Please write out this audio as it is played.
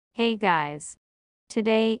Hey guys!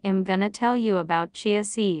 Today I'm gonna tell you about chia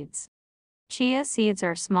seeds. Chia seeds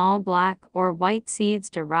are small black or white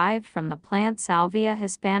seeds derived from the plant Salvia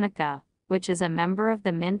hispanica, which is a member of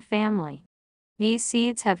the mint family. These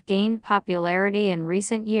seeds have gained popularity in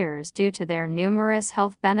recent years due to their numerous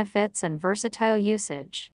health benefits and versatile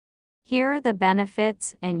usage. Here are the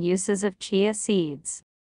benefits and uses of chia seeds.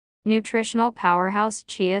 Nutritional powerhouse.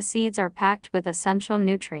 Chia seeds are packed with essential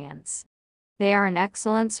nutrients. They are an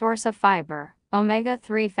excellent source of fiber,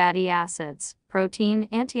 omega-3 fatty acids, protein,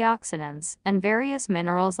 antioxidants, and various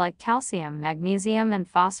minerals like calcium, magnesium, and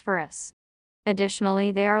phosphorus.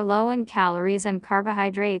 Additionally, they are low in calories and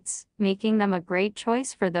carbohydrates, making them a great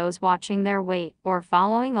choice for those watching their weight or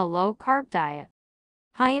following a low-carb diet.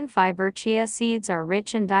 High in fiber. Chia seeds are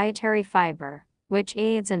rich in dietary fiber, which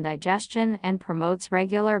aids in digestion and promotes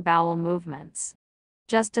regular bowel movements.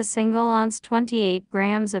 Just a single ounce, 28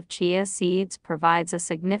 grams of chia seeds provides a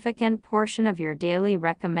significant portion of your daily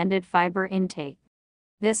recommended fiber intake.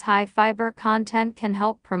 This high fiber content can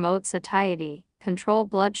help promote satiety, control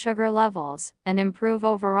blood sugar levels, and improve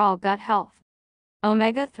overall gut health.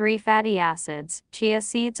 Omega-3 fatty acids. Chia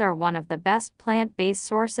seeds are one of the best plant-based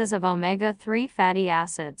sources of omega-3 fatty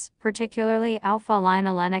acids, particularly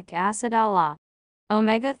alpha-linolenic acid (ALA).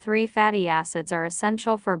 Omega-3 fatty acids are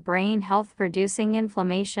essential for brain health, reducing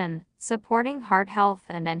inflammation, supporting heart health,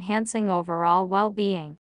 and enhancing overall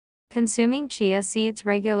well-being. Consuming chia seeds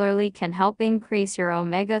regularly can help increase your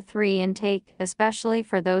omega-3 intake, especially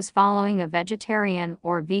for those following a vegetarian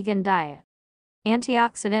or vegan diet.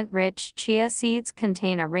 Antioxidant-rich. Chia seeds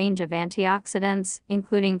contain a range of antioxidants,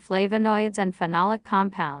 including flavonoids and phenolic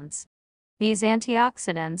compounds. These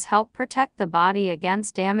antioxidants help protect the body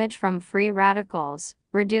against damage from free radicals,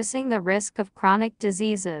 reducing the risk of chronic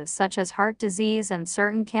diseases such as heart disease and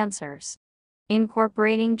certain cancers.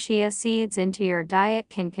 Incorporating chia seeds into your diet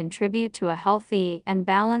can contribute to a healthy and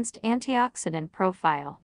balanced antioxidant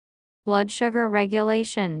profile. Blood sugar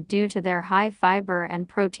regulation. Due to their high fiber and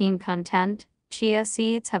protein content, chia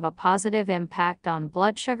seeds have a positive impact on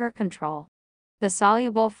blood sugar control. The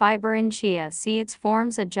soluble fiber in chia seeds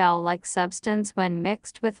forms a gel-like substance when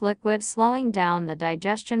mixed with liquid, slowing down the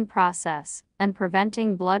digestion process and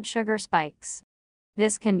preventing blood sugar spikes.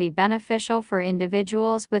 This can be beneficial for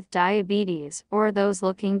individuals with diabetes or those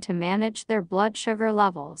looking to manage their blood sugar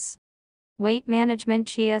levels. Weight management.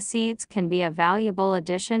 Chia seeds can be a valuable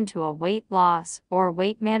addition to a weight loss or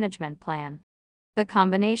weight management plan. The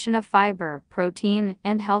combination of fiber, protein,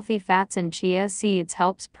 and healthy fats in chia seeds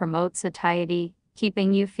helps promote satiety,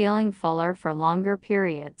 keeping you feeling fuller for longer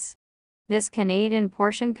periods. This can aid in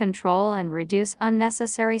portion control and reduce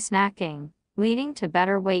unnecessary snacking, leading to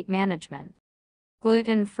better weight management.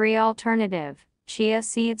 Gluten-free alternative. Chia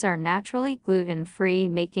seeds are naturally gluten-free,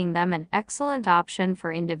 making them an excellent option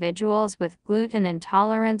for individuals with gluten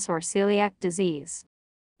intolerance or celiac disease.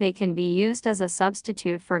 They can be used as a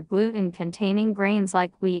substitute for gluten-containing grains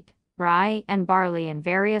like wheat, rye, and barley in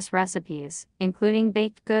various recipes, including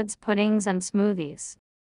baked goods, puddings, and smoothies.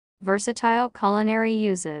 Versatile culinary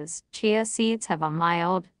uses. Chia seeds have a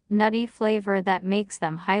mild, nutty flavor that makes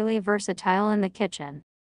them highly versatile in the kitchen.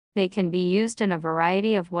 They can be used in a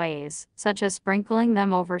variety of ways, such as sprinkling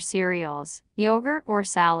them over cereals, yogurt, or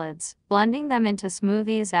salads, blending them into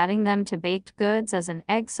smoothies, adding them to baked goods as an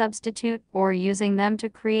egg substitute, or using them to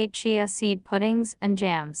create chia seed puddings and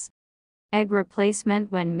jams. Egg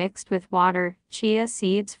replacement. When mixed with water, chia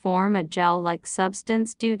seeds form a gel-like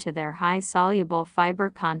substance due to their high soluble fiber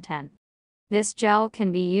content. This gel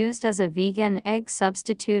can be used as a vegan egg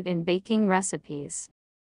substitute in baking recipes.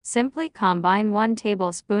 Simply combine 1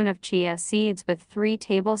 tablespoon of chia seeds with 3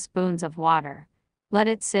 tablespoons of water. Let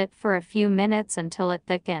it sit for a few minutes until it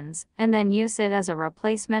thickens, and then use it as a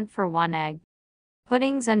replacement for 1 egg.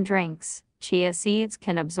 Puddings and drinks. Chia seeds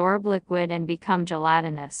can absorb liquid and become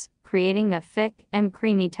gelatinous, creating a thick and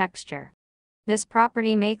creamy texture. This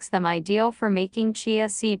property makes them ideal for making chia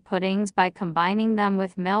seed puddings by combining them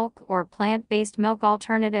with milk or plant-based milk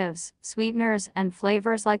alternatives, sweeteners, and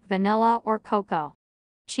flavors like vanilla or cocoa.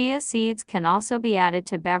 Chia seeds can also be added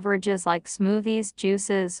to beverages like smoothies,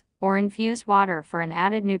 juices, or infused water for an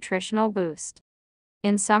added nutritional boost.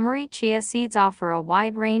 In summary, chia seeds offer a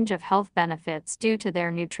wide range of health benefits due to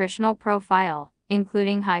their nutritional profile,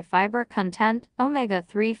 including high fiber content,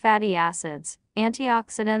 omega-3 fatty acids,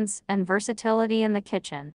 antioxidants, and versatility in the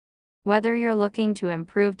kitchen. Whether you're looking to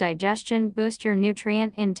improve digestion, boost your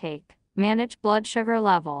nutrient intake, manage blood sugar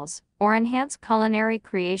levels, or enhance culinary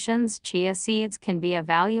creations, chia seeds can be a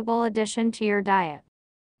valuable addition to your diet.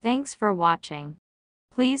 Thanks for watching.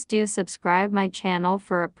 Please do subscribe my channel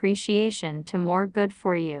for appreciation to more good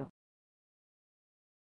for you.